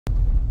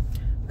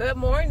Good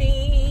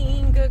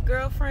morning, good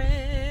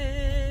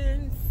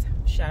girlfriends.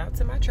 Shout out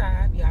to my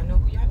tribe. Y'all know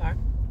who y'all are.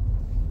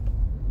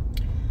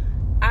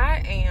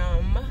 I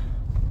am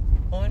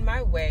on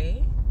my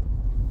way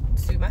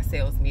to my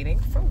sales meeting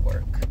for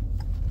work.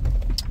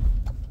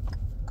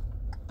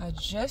 I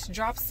just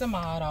dropped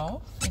Samad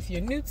off. If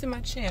you're new to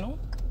my channel,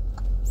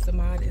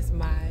 Samad is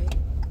my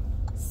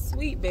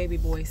sweet baby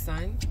boy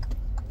son.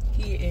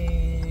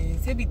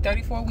 He'll be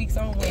 34 weeks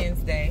on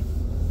Wednesday.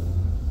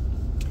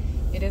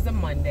 It is a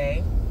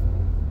Monday.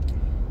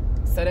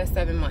 So that's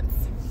 7 months,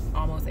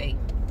 almost 8.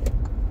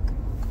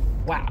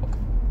 Wow.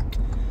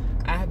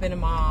 I have been a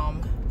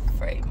mom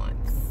for 8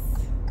 months.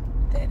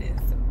 That is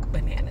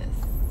bananas.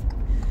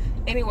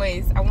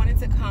 Anyways, I wanted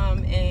to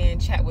come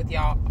and chat with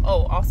y'all.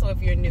 Oh, also,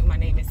 if you're new, my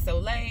name is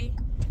Soleil.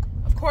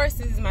 Of course,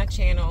 this is my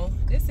channel.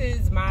 This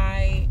is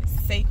my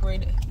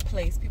sacred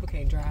place. People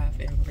can't drive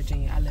in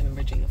Virginia. I live in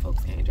Virginia.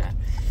 Folks can't drive.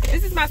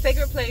 This is my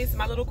sacred place,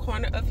 my little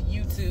corner of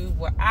YouTube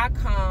where I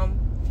come.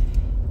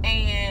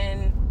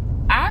 And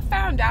I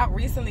found out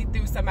recently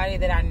through somebody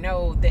that I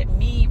know that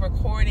me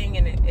recording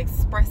and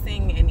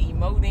expressing and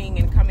emoting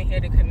and coming here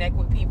to connect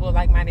with people,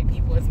 like-minded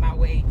people, is my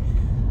way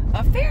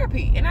of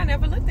therapy. And I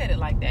never looked at it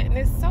like that. And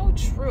it's so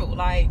true.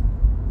 Like,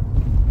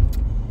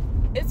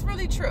 it's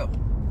really true.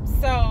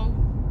 So,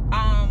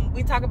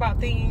 we talk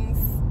about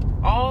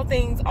all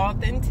things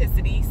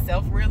authenticity,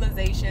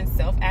 self-realization,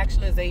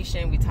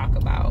 self-actualization. We talk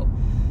about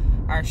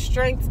our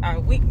strengths, our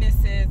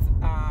weaknesses,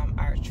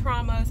 our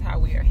traumas, how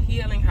we are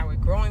healing, how we're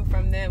growing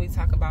from them. We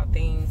talk about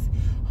things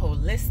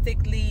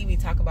holistically. We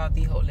talk about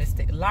the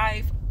holistic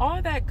life,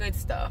 all that good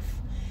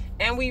stuff.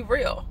 And we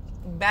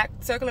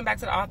circling back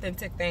to the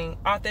authentic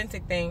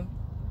thing.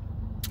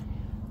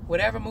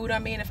 Whatever mood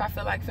I'm in, if I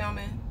feel like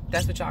filming,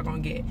 that's what y'all gonna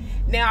get.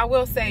 Now, I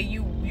will say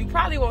you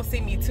probably won't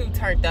see me too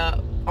turned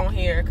up on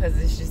here because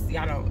it's just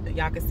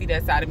y'all can see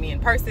that side of me in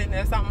person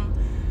or something.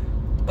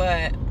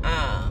 But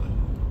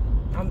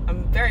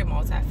I'm very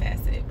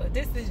multifaceted. But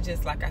this is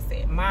just, like I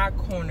said, my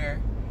corner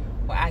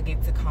where I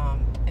get to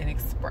come and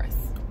express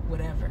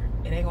whatever.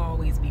 It ain't gonna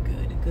always be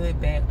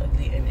good, bad,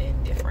 ugly, and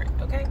indifferent.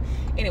 Okay.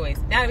 Anyways,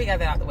 now that we got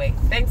that out of the way,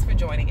 thanks for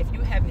joining. If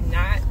you have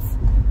not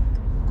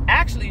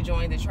actually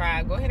joined the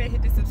tribe, go ahead and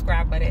hit the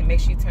subscribe button and make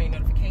sure you turn your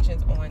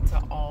notifications on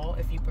to all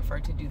if you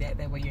prefer to do that.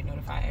 That way you're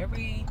notified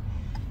every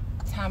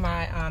time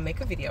I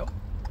make a video.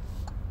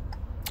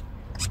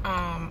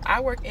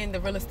 I work in the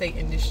real estate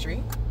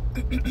industry.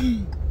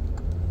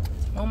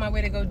 On my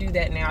way to go do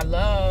that now. I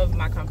love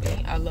my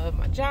company. I love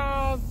my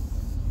job.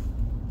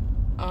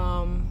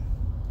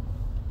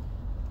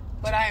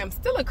 But I am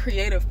still a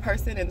creative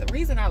person, and the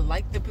reason I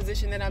like the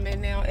position that I'm in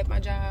now at my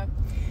job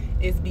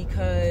is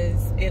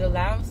because it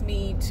allows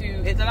me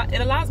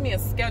a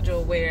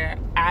schedule where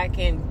I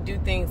can do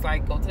things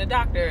like go to the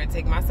doctor,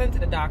 take my son to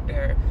the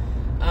doctor,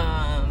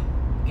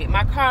 get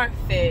my car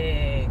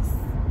fixed,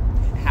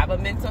 have a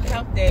mental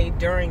health day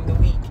during the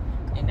week,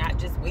 and not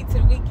just wait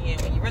till the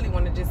weekend when you really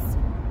want to just,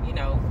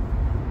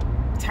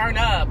 turn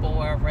up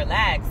or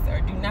relax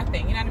or do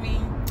nothing. You know what I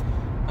mean?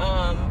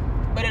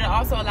 But it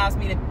also allows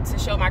me to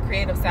show my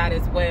creative side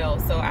as well.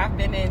 So I've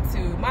been into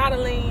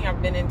modeling,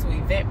 I've been into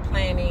event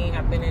planning,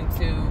 I've been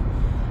into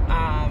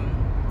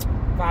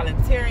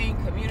volunteering,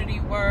 community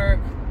work.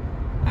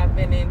 I've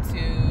been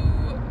into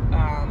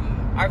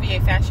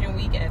RVA Fashion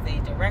Week as a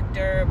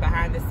director,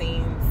 behind the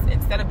scenes.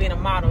 Instead of being a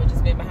model,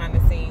 just been behind the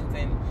scenes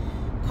and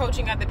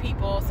coaching other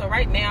people. So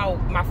right now,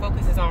 my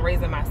focus is on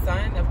raising my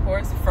son, of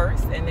course,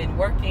 first, and then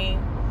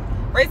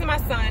raising my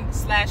son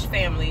 /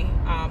 family,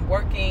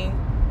 working,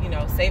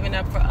 saving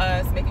up for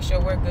us, making sure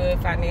we're good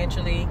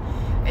financially,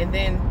 and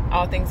then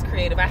all things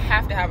creative. I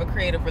have to have a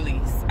creative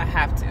release. I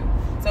have to.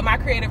 So my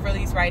creative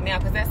release right now,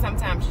 because that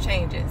sometimes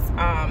changes,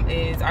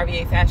 is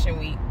RVA Fashion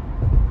Week,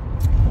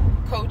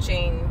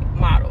 coaching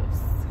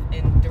models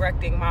and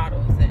directing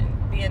models and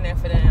being there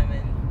for them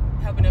and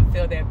helping them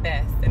feel their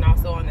best. And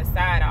also on the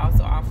side, I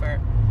also offer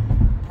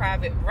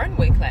private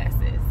runway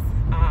classes.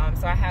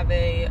 So I have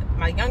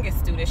my youngest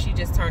student, she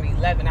just turned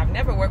 11. I've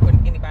never worked with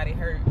anybody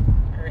her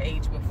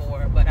age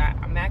before, but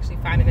I'm actually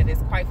finding that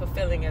it's quite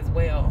fulfilling as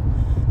well,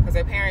 because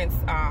her parents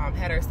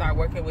had her start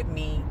working with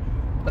me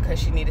because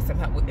she needed some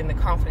help in the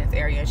confidence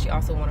area, and she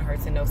also wanted her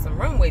to know some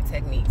runway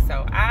techniques.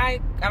 So I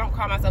don't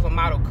call myself a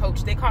model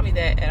coach. They call me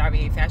that at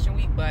RVA Fashion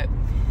Week, but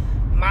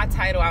my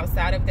title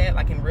outside of that,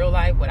 like in real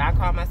life, what I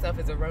call myself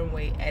is a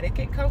runway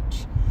etiquette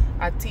coach.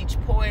 I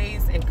teach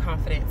poise and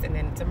confidence, and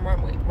then some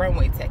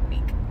runway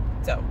technique.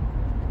 So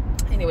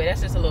anyway,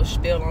 that's just a little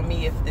spiel on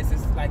me if this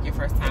is like your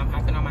first time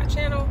hopping on my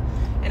channel.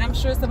 And I'm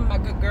sure some of my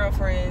good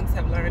girlfriends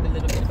have learned a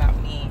little bit about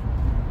me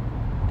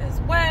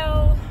as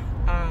well.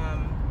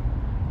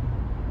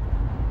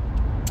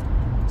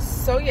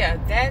 So yeah,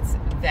 that's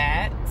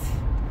that.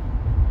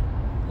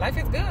 Life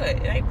is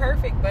good. It ain't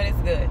perfect, but it's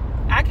good.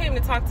 I came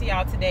to talk to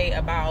y'all today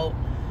about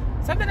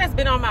something that's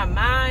been on my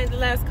mind the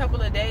last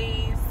couple of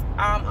days.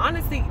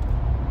 Honestly,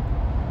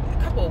 a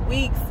couple of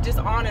weeks, just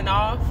on and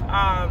off.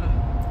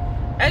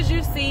 as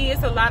you see,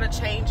 it's a lot of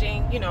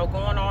changing,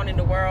 going on in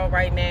the world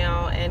right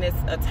now, and it's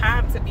a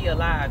time to be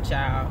alive,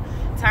 child.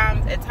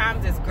 At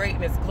times it's great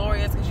and it's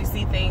glorious because you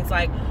see things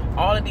like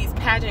all of these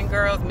pageant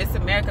girls, Miss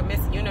America, Miss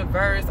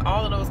Universe,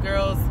 all of those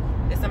girls,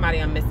 there's somebody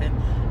I'm missing,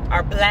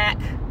 are black.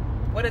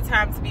 What a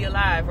time to be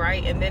alive,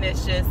 right? And then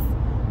it's just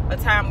a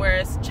time where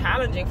it's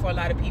challenging for a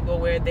lot of people,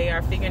 where they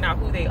are figuring out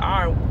who they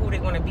are, who they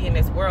want to be in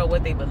this world,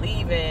 what they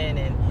believe in,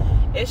 and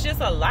it's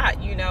just a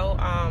lot,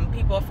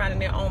 people are finding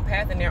their own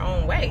path in their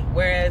own way.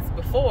 Whereas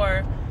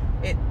before,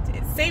 it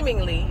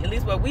seemingly, at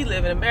least where we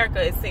live in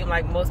America, it seemed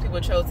like most people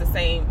chose the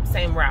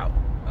same route.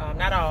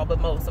 Not all, but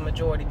most, a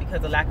majority,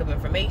 because of lack of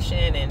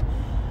information and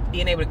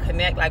being able to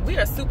connect. Like, we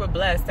are super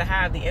blessed to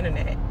have the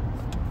internet.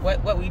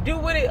 What we do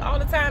with it all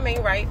the time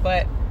ain't right,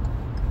 but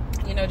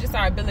just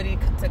our ability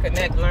to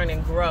connect, learn,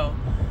 and grow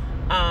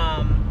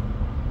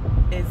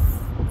is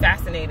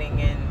fascinating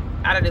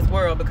and out of this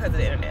world because of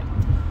the internet.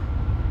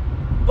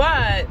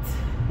 But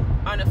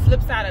on the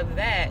flip side of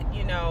that,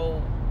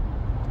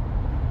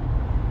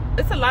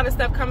 it's a lot of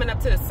stuff coming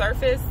up to the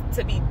surface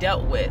to be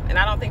dealt with, and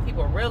I don't think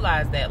people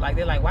realize that. Like,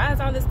 they're like, why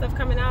is all this stuff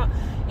coming out?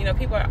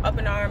 People are up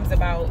in arms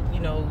about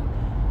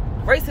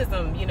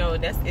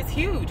racism. It's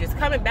huge. It's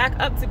coming back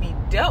up to be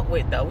dealt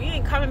with, though. We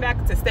ain't coming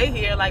back to stay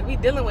here. Like, we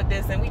dealing with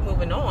this and we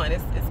moving on.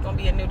 It's gonna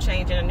be a new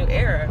change and a new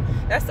era.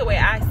 That's the way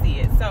I see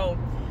it. So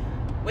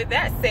with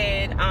that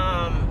said,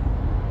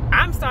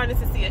 I'm starting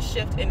to see a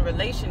shift in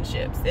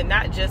relationships, and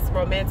not just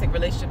romantic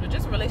relationships, but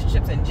just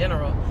relationships in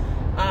general.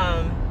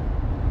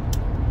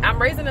 I'm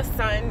raising a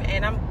son,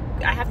 and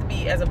I have to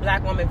be, as a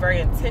black woman, very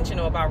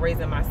intentional about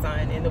raising my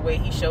son in the way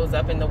he shows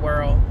up in the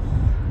world,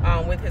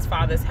 with his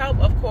father's help,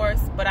 of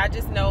course. But I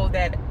just know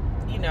that,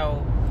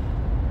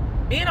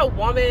 being a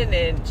woman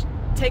and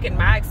taking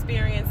my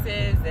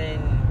experiences,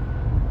 and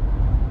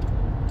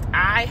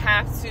I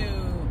have to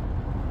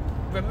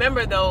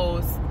remember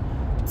those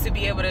to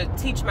be able to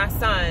teach my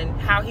son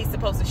how he's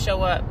supposed to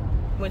show up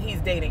when he's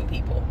dating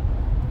people.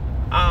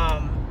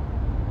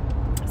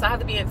 So I have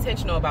to be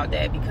intentional about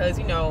that, because,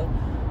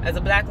 as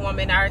a black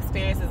woman, our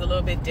experience is a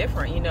little bit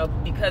different,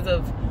 because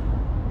of,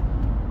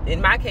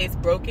 in my case,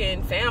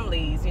 broken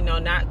families,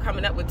 not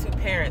coming up with two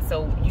parents.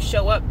 So you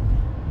show up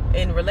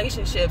in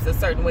relationships a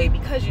certain way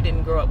because you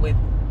didn't grow up with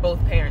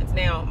both parents.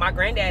 Now, my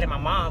granddad and my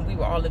mom, we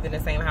were all living in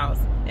the same house,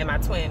 and my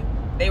twin,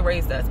 they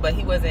raised us, but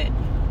he wasn't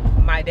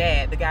my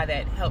dad, the guy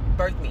that helped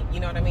birth me, you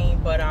know what I mean?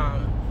 But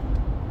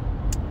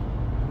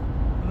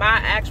my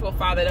actual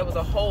father, there was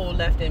a hole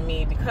left in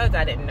me because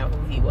I didn't know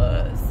who he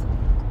was.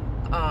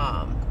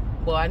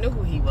 Well, I knew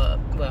who he was.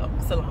 Well,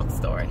 it's a long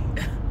story.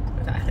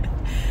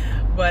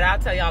 But I'll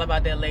tell y'all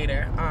about that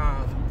later.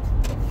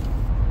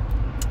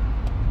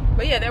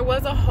 But yeah, there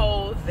was a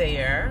hole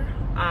there.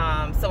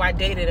 So I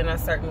dated in a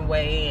certain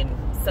way, and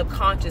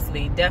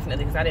subconsciously,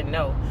 definitely, because I didn't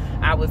know.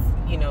 I was,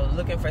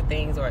 looking for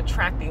things or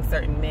attracting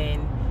certain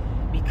men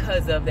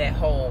because of that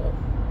hole.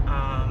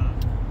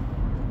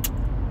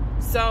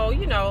 So,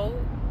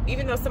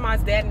 even though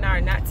somebody's dad and I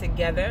are not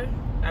together,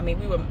 I mean,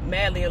 we were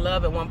madly in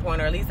love at one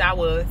point, or at least I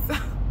was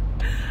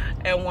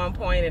at one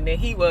point, and then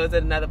he was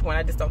at another point.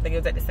 I just don't think it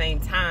was at the same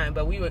time,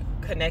 but we were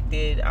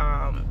connected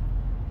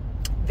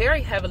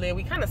very heavily, and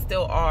we kind of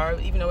still are,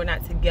 even though we're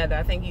not together.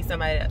 I think he's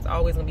somebody that's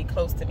always going to be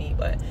close to me,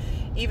 but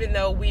even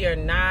though we are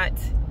not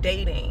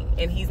dating,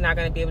 and he's not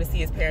going to be able to see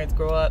his parents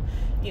grow up,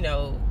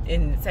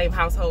 in the same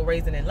household,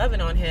 raising and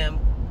loving on him,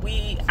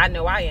 I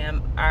know I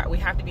am, we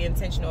have to be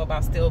intentional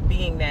about still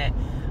being that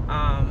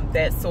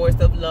source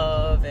of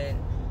love and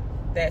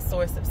that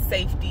source of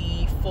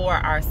safety for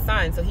our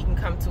son, so he can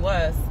come to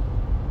us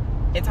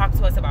and talk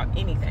to us about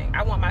anything.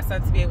 I want my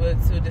son to be able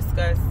to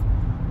discuss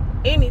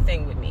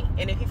anything with me,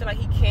 and if he feel like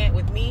he can't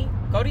with me,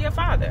 go to your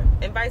father,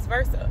 and vice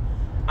versa.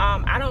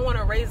 I don't want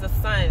to raise a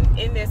son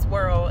in this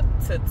world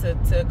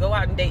to go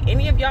out and date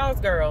any of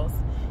y'all's girls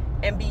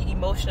and be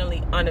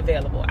emotionally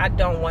unavailable. I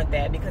don't want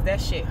that, because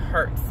that shit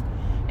hurts.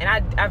 And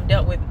I've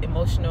dealt with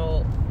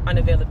emotional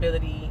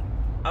unavailability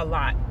a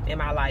lot in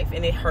my life,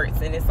 and it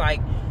hurts, and it's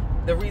like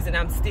the reason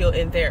I'm still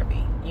in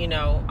therapy.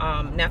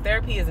 Now,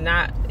 therapy is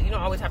not, you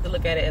don't always have to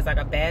look at it as like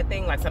a bad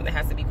thing, like something that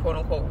has to be quote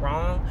unquote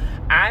wrong.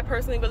 I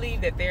personally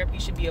believe that therapy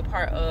should be a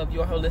part of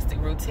your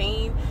holistic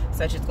routine,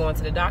 such as going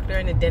to the doctor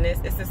and the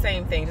dentist. It's the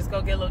same thing. Just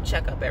go get a little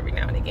checkup every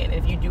now and again.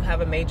 If you do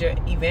have a major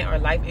event or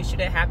life issue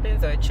that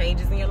happens or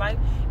changes in your life,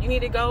 you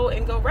need to go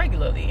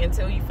regularly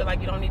until you feel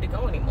like you don't need to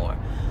go anymore.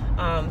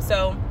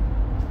 So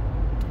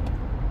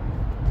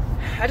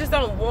I just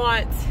don't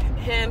want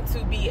him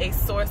to be a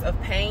source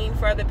of pain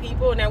for other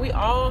people. Now,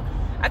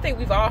 I think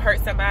we've all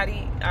hurt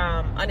somebody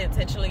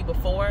unintentionally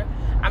before.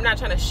 I'm not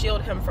trying to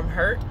shield him from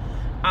hurt,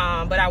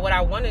 but what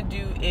I want to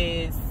do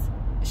is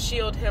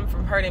shield him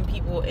from hurting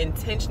people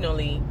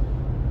intentionally.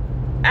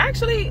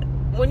 Actually,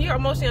 when you're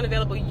emotionally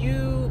unavailable,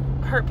 you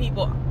hurt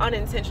people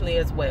unintentionally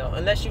as well,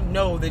 unless you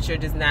know that you're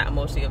just not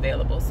emotionally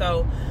available.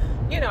 So,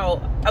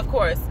 of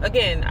course,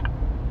 again,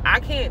 I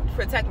can't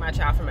protect my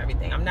child from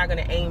everything. I'm not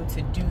going to aim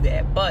to do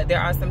that. But there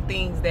are some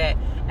things that,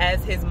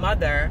 as his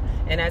mother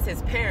and as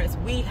his parents,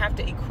 we have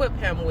to equip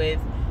him with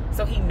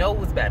so he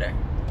knows better.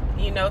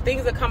 You know,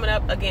 things are coming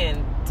up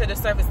again to the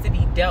surface to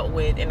be dealt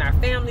with in our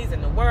families,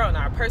 in the world, in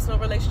our personal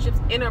relationships,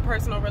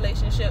 interpersonal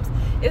relationships.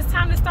 It's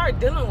time to start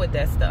dealing with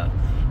that stuff.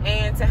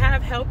 And to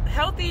have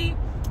healthy,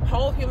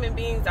 whole human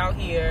beings out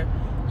here,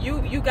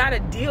 you got to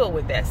deal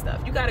with that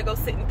stuff. You got to go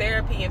sit in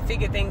therapy and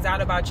figure things out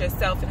about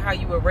yourself and how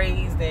you were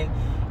raised, and,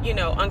 you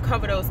know,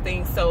 uncover those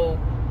things so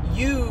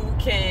you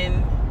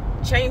can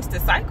change the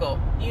cycle,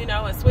 you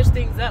know, and switch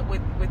things up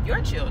with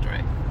your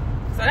children.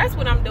 So that's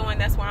what I'm doing.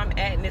 That's where I'm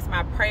at. And it's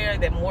my prayer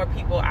that more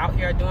people out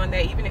here are doing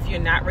that. Even if you're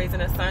not raising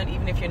a son,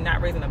 even if you're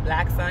not raising a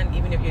black son,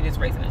 even if you're just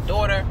raising a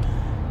daughter,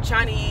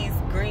 Chinese,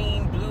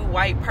 green, blue,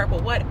 white, purple,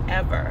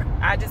 whatever.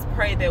 I just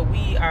pray that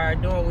we are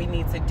doing what we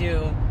need to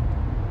do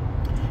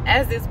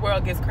as this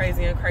world gets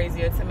crazier and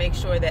crazier to make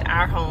sure that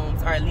our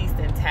homes are at least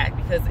intact.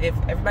 Because if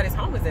everybody's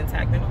home is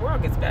intact, then the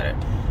world gets better.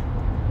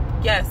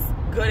 Yes,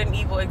 good and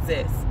evil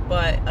exists.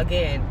 But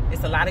again,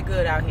 it's a lot of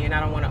good out here, and I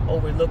don't want to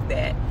overlook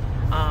that.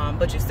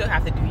 But you still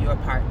have to do your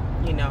part.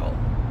 You know,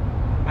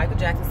 Michael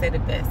Jackson said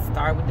it best: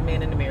 start with the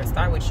man in the mirror.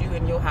 Start with you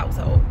and your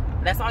household.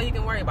 That's all you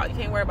can worry about. You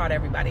can't worry about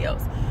everybody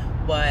else.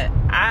 But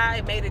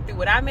I made it through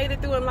what I made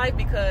it through in life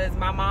because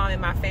my mom and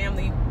my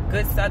family,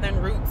 good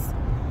Southern roots,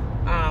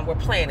 were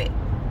planted.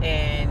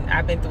 And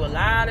I've been through a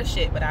lot of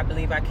shit, but I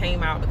believe I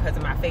came out because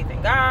of my faith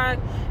in God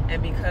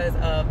and because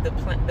of the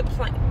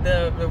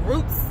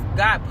roots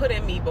God put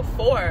in me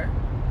before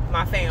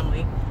my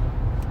family.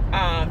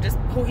 Just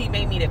who he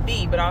made me to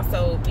be, but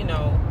also, you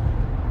know,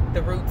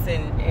 the roots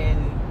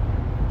and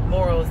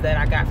morals that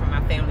I got from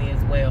my family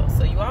as well.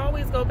 So you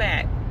always go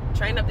back,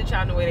 train up the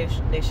child in the way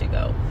they should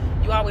go.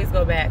 You always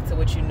go back to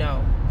what you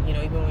know,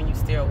 even when you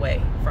steer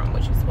away from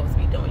what you're supposed to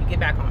be doing. You get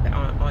back on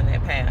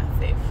that path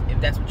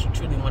if that's what you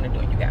truly want to do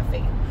and you got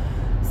faith.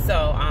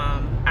 So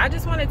I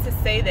just wanted to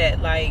say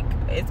that, like,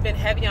 it's been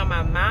heavy on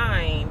my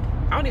mind.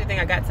 I don't even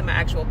think I got to my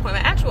actual point. My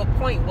actual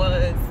point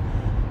was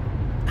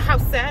how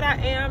sad I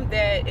am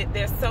that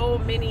there's so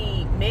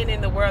many men in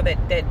the world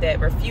that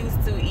refuse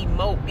to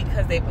emote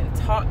because they've been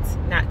taught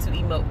not to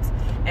emote.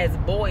 As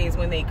boys,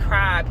 when they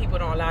cry, people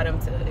don't allow them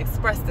to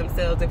express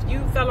themselves. If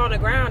you fell on the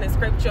ground and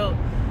scraped your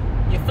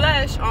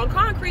flesh on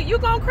concrete, you're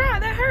gonna cry.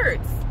 That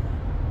hurts.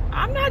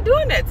 I'm not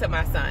doing that to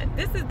my son.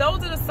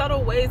 Those are the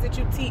subtle ways that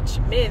you teach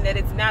men that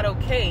it's not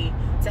okay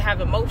to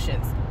have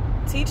emotions.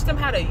 Teach them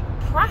how to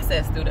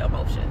process through the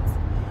emotions.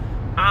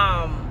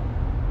 I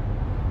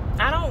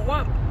don't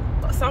want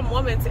some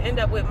woman to end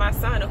up with my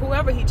son or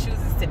whoever he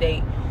chooses to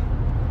date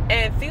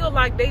and feel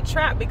like they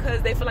trapped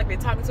because they feel like they're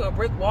talking to a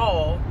brick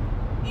wall,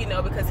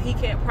 because he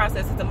can't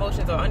process his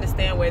emotions or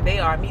understand where they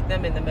are, meet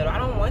them in the middle. I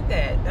don't want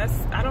that.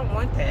 I don't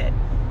want that.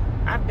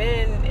 I've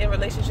been in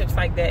relationships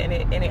like that, and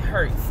it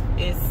hurts.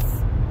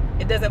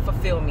 It doesn't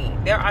fulfill me.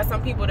 There are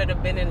some people that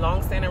have been in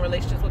long-standing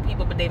relationships with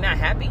people, but they're not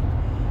happy.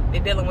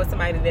 They're dealing with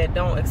somebody that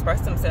don't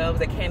express themselves,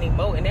 that can't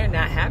emote, and they're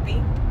not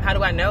happy. How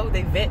do I know?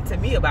 They vent to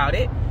me about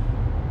it.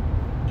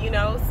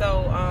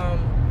 So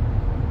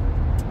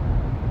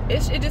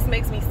it just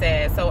makes me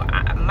sad. So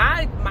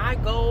my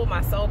goal,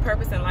 my sole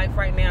purpose in life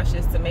right now is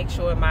just to make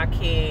sure my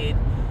kid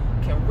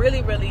can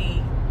really,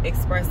 really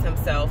express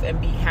himself and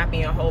be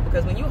happy and whole.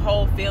 Because when you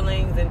hold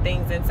feelings and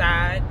things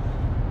inside,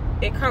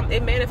 it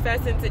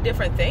manifests into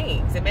different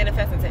things. It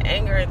manifests into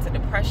anger, into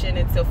depression,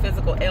 into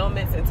physical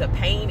ailments, into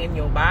pain in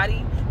your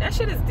body. That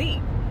shit is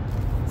deep.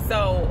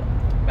 So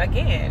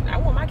again, I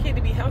want my kid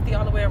to be healthy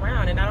all the way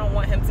around, and I don't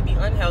want him to be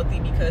unhealthy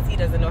because he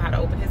doesn't know how to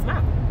open his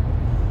mouth.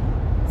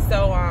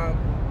 So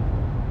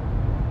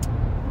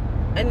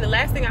and the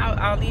last thing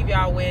I'll leave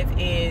y'all with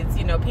is,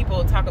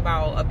 people talk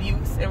about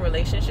abuse in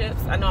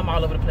relationships. I know I'm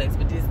all over the place,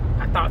 but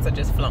my thoughts are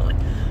just flowing.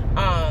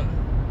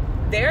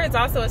 There is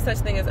also a such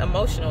thing as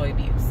emotional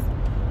abuse,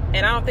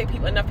 and I don't think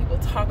enough people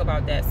talk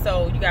about that.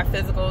 So you got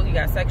physical, you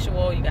got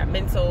sexual, you got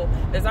mental.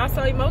 There's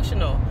also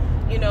emotional.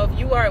 If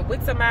you are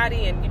with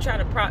somebody and you're trying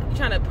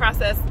to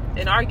process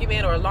an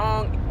argument or a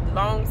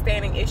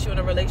long-standing issue in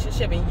a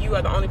relationship, and you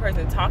are the only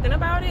person talking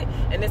about it,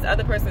 and this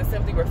other person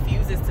simply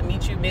refuses to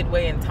meet you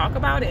midway and talk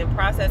about it and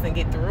process and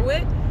get through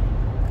it,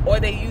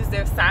 or they use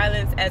their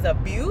silence as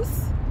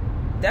abuse,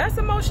 that's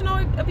emotional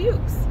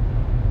abuse.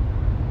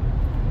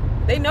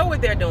 They know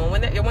what they're doing.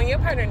 When your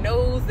partner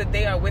knows that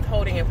they are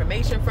withholding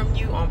information from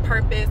you on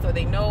purpose, or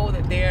they know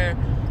that they're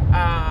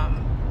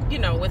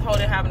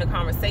withholding having a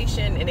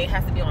conversation and it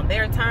has to be on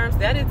their terms,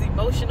 that is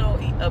emotional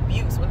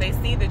abuse. When they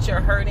see that you're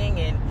hurting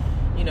and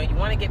you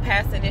want to get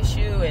past an issue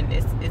and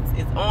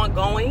it's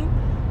ongoing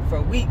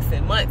for weeks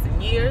and months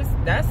and years,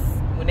 that's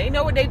when they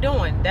know what they're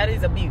doing. That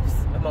is abuse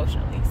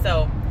emotionally.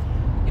 So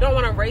you don't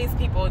want to raise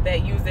people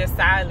that use their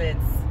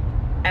silence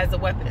as a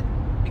weapon,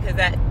 because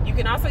that you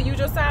can also use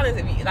your silence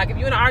if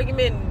you're in an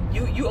argument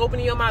and you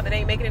opening your mouth and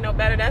ain't making it no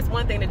better. That's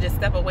one thing to just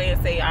step away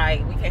and say, all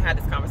right, we can't have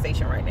this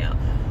conversation right now.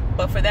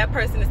 But for that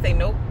person to say,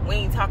 nope, we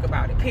ain't talk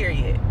about it,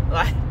 period,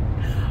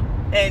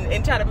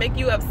 and try to make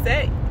you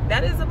upset,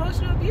 that is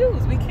emotional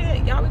abuse. We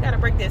can't, we got to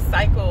break this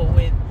cycle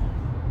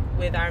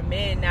with our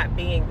men not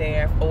being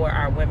there for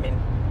our women.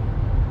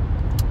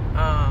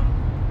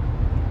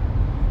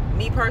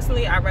 Me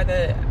personally,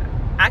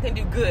 I can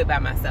do good by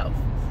myself.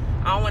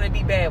 I don't want to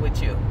be bad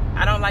with you.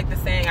 I don't like the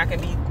saying I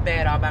can be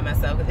bad all by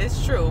myself.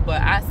 It's true,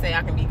 but I say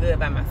I can be good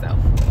by myself.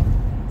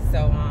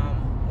 So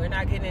we're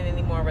not getting in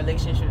any more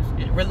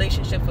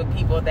relationships with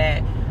people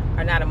that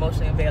are not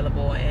emotionally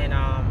available and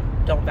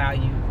don't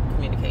value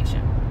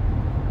communication.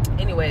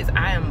 Anyways,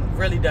 I am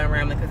really done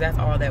rambling because that's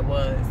all that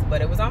was.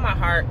 But it was on my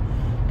heart,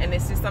 and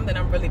it's just something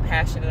I'm really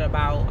passionate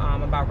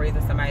about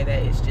raising somebody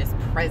that is just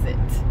present,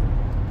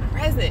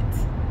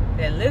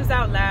 that lives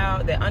out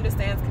loud, that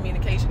understands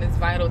communication is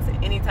vital to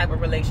any type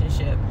of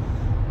relationship.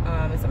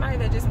 And somebody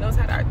that just knows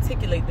how to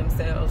articulate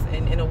themselves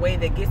in a way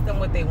that gets them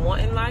what they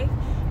want in life,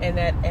 and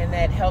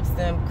that helps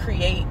them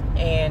create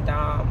and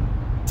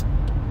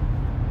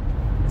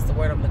what's the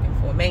word I'm looking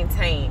for?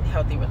 Maintain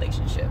healthy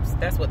relationships.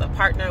 That's with a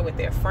partner, with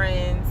their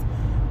friends,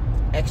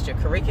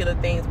 extracurricular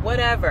things,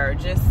 whatever.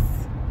 Just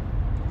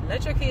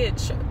let your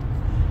kid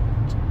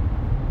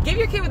give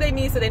your kid what they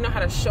need so they know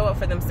how to show up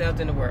for themselves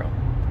in the world.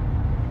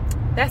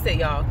 That's it,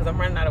 y'all, because I'm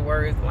running out of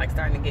words. I'm like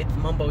starting to get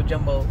mumbo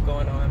jumbo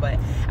going on. But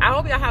I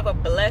hope y'all have a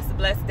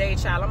blessed day,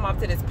 child. I'm off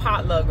to this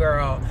potluck,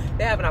 girl.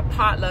 They're having a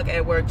potluck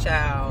at work,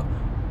 child.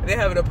 They're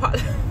having a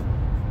potluck.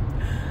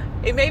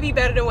 It may be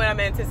better than what I'm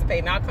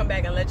anticipating. I'll come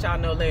back and let y'all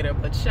know later.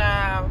 But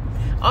child,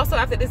 also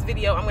after this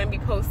video, I'm going to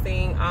be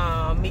posting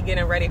me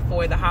getting ready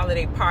for the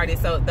holiday party.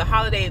 So the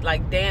holiday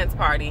dance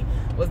party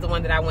was the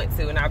one that I went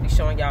to, and I'll be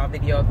showing y'all a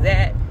video of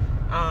that.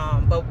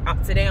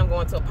 But today I'm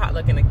going to a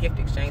potluck and a gift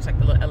exchange, like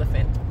the little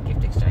elephant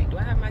gift exchange. Do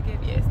I have my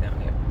gift? Yeah, it's down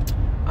here.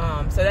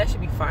 So that should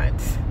be fun.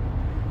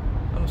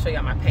 I'm going to show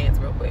y'all my pants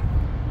real quick.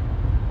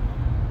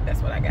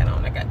 That's what I got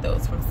on. I got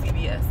those from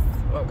CVS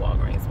or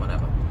Walgreens, one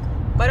of them.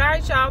 But all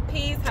right, y'all.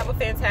 Peace. Have a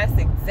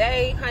fantastic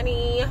day,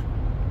 honey.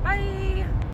 Bye.